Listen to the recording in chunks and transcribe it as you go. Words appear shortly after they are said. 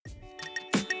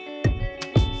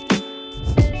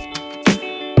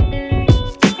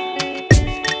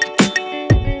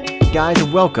guys,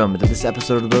 and welcome to this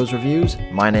episode of Rose Reviews.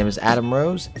 My name is Adam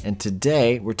Rose, and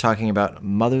today we're talking about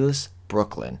Motherless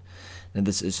Brooklyn. And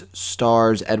this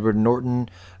stars Edward Norton,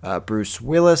 Bruce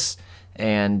Willis,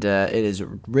 and it is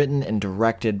written and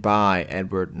directed by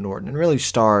Edward Norton, and really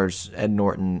stars Ed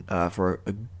Norton for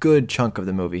a good chunk of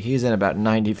the movie. He's in about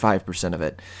 95% of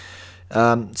it.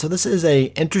 So this is a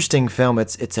interesting film.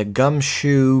 It's a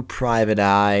gumshoe, private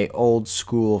eye, old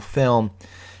school film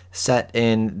set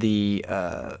in the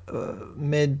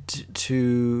mid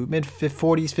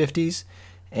 40s, 50s,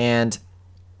 and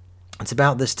it's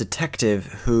about this detective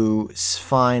who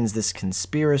finds this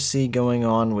conspiracy going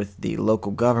on with the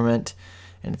local government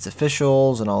and its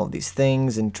officials and all of these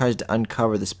things, and tries to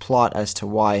uncover this plot as to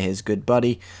why his good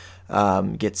buddy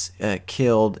gets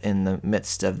killed in the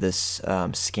midst of this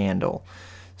scandal.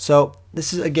 So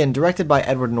this is, again, directed by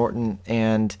Edward Norton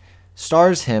and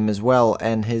stars him as well,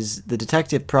 and the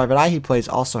detective private eye he plays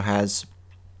also has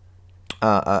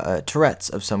Tourette's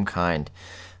of some kind.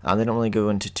 They don't really go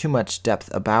into too much depth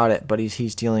about it, but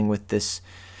he's dealing with this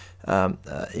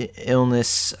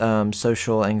illness,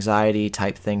 social anxiety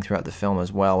type thing throughout the film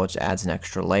as well, which adds an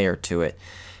extra layer to it.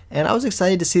 And I was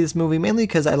excited to see this movie, mainly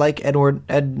because I like Ed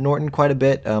Norton quite a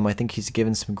bit. I think he's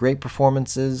given some great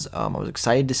performances. I was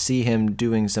excited to see him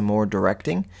doing some more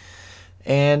directing.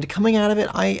 And coming out of it,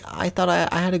 I thought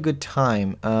I had a good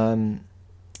time.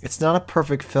 It's not a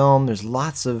perfect film. There's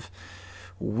lots of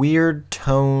weird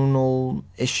tonal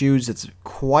issues. It's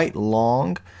quite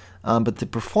long, but the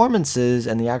performances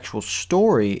and the actual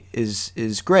story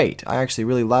is great. I actually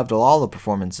really loved all the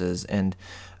performances, and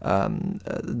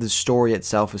the story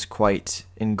itself is quite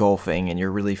engulfing, and you're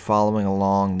really following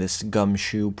along this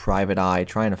gumshoe private eye,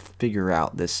 trying to figure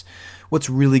out what's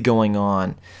really going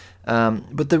on.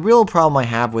 But the real problem I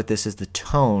have with this is the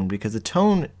tone, because the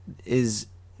tone is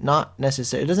not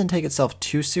necessary. It doesn't take itself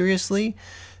too seriously,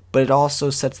 but it also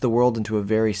sets the world into a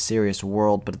very serious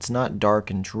world, but it's not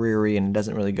dark and dreary, and it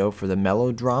doesn't really go for the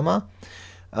melodrama.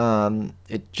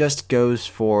 It just goes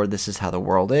for, this is how the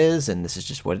world is, and this is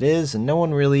just what it is, and no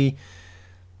one really...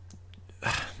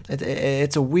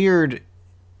 It's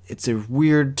a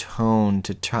weird tone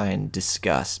to try and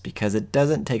discuss, because it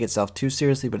doesn't take itself too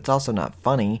seriously, but it's also not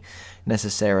funny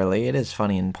necessarily. It is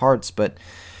funny in parts, but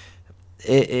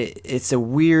it's a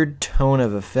weird tone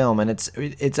of a film, and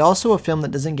it's also a film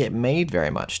that doesn't get made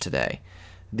very much today.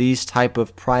 These type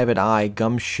of private eye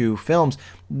gumshoe films,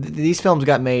 these films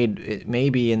got made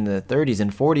maybe in the 30s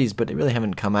and 40s, but they really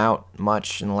haven't come out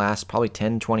much in the last probably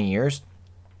 10, 20 years.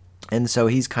 And so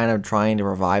he's kind of trying to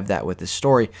revive that with this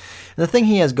story. And the thing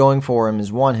he has going for him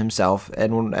is, one, himself.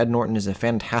 Ed Norton is a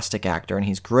fantastic actor, and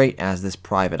he's great as this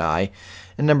private eye.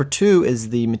 And number two is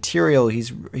the material.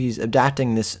 He's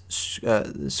adapting this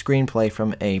screenplay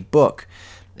from a book.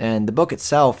 And the book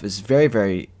itself is very,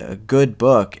 very good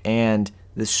book, and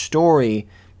the story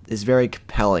is very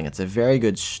compelling. It's a very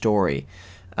good story.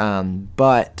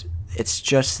 But it's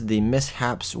just the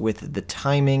mishaps with the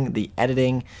timing, the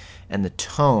editing, and the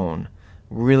tone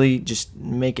really just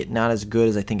make it not as good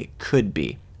as I think it could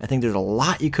be. I think there's a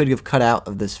lot you could have cut out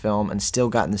of this film and still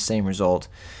gotten the same result.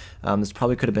 This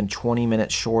probably could have been 20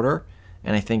 minutes shorter,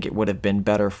 and I think it would have been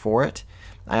better for it.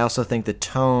 I also think the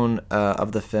tone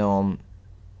of the film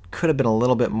could have been a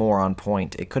little bit more on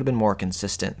point. It could have been more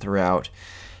consistent throughout.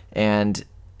 And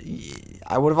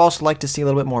I would have also liked to see a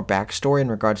little bit more backstory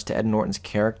in regards to Ed Norton's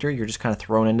character. You're just kind of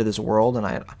thrown into this world, and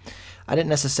I didn't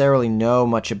necessarily know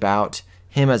much about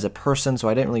him as a person, so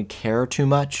I didn't really care too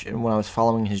much when I was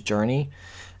following his journey,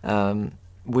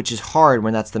 which is hard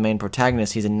when that's the main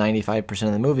protagonist. He's in 95%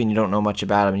 of the movie, and you don't know much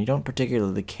about him, and you don't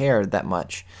particularly care that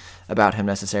much about him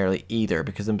necessarily either,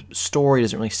 because the story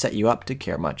doesn't really set you up to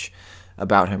care much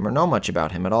about him or know much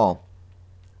about him at all.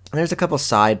 And there's a couple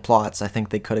side plots I think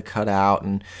they could have cut out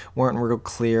and weren't real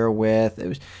clear with. It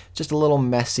was just a little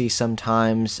messy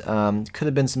sometimes. Could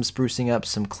have been some sprucing up,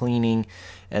 some cleaning,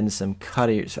 and some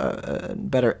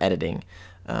better editing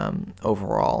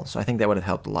overall. So I think that would have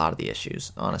helped a lot of the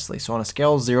issues, honestly. So on a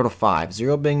scale of 0 to 5,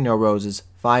 0 being no roses,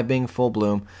 5 being full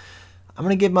bloom, I'm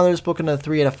going to give Motherless Brooklyn a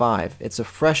 3 out of 5. It's a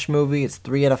fresh movie. It's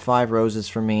 3 out of 5 roses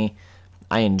for me.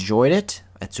 I enjoyed it.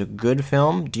 It's a good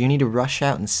film. Do you need to rush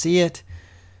out and see it?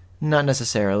 Not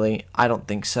necessarily. I don't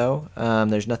think so.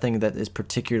 There's nothing that is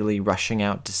particularly rushing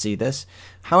out to see this.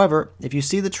 However, if you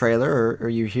see the trailer or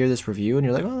you hear this review and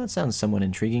you're like, oh, that sounds somewhat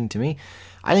intriguing to me,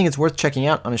 I think it's worth checking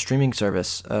out on a streaming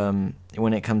service.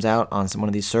 When it comes out on one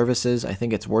of these services, I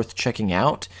think it's worth checking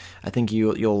out. I think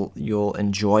you'll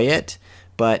enjoy it.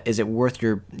 But is it worth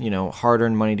your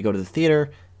hard-earned money to go to the theater?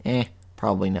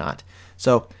 Probably not.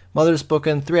 So Mother's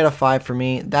Bookin', 3 out of 5 for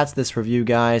me. That's this review,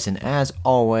 guys, and as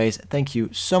always, thank you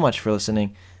so much for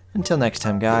listening. Until next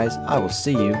time, guys, I will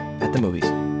see you at the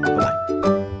movies.